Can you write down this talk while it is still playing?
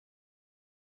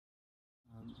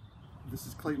This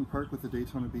is Clayton Park with the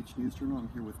Daytona Beach News Journal. I'm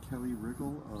here with Kelly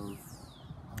Riggie of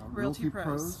Realtor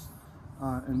Pros.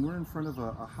 And we're in front of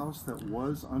a house that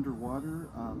was underwater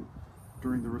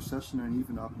during the recession and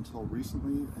even up until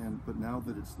recently, but now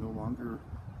that it's no longer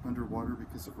underwater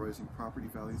because of rising property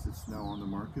values, it's now on the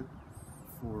market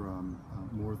for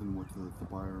more than what the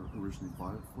buyer originally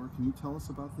bought it for. Can you tell us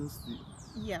about this?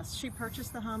 Yes, she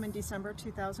purchased the home in December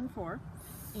 2004,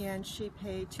 and she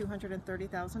paid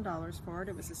 $230,000 for it.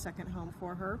 It was the second home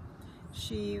for her.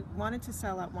 She wanted to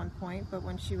sell at one point, but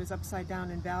when she was upside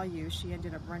down in value, she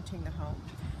ended up renting the home.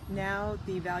 Now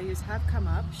the values have come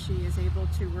up. She is able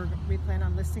to, we plan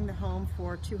on listing the home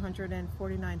for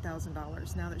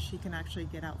 $249,000 now that she can actually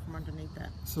get out from underneath that.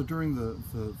 So during the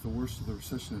worst of the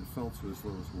recession, it fell to as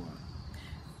low as what?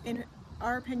 In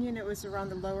our opinion, it was around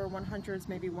the lower 100s,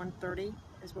 maybe 130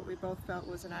 is what we both felt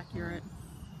was an accurate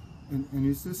And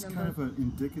is this number. kind of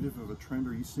indicative of a trend?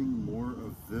 Are you seeing more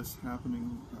of this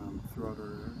happening throughout our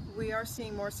area? We are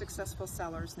seeing more successful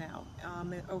sellers now.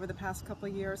 Over the past couple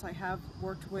of years, I have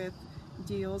worked with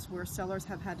deals where sellers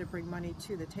have had to bring money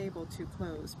to the table to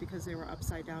close because they were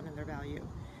upside down in their value.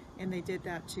 And they did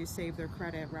that to save their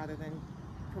credit rather than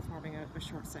performing a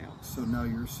short sale. So now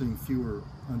you're seeing fewer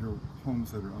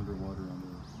homes that are underwater on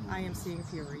the I am seeing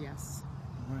fewer, yes.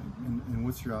 Right. And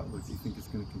what's your outlook? Do you think it's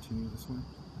going to continue this way?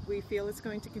 We feel it's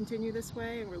going to continue this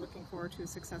way, and we're looking forward to a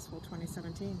successful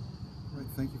 2017. Right.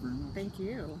 Thank you very much. Thank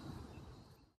you.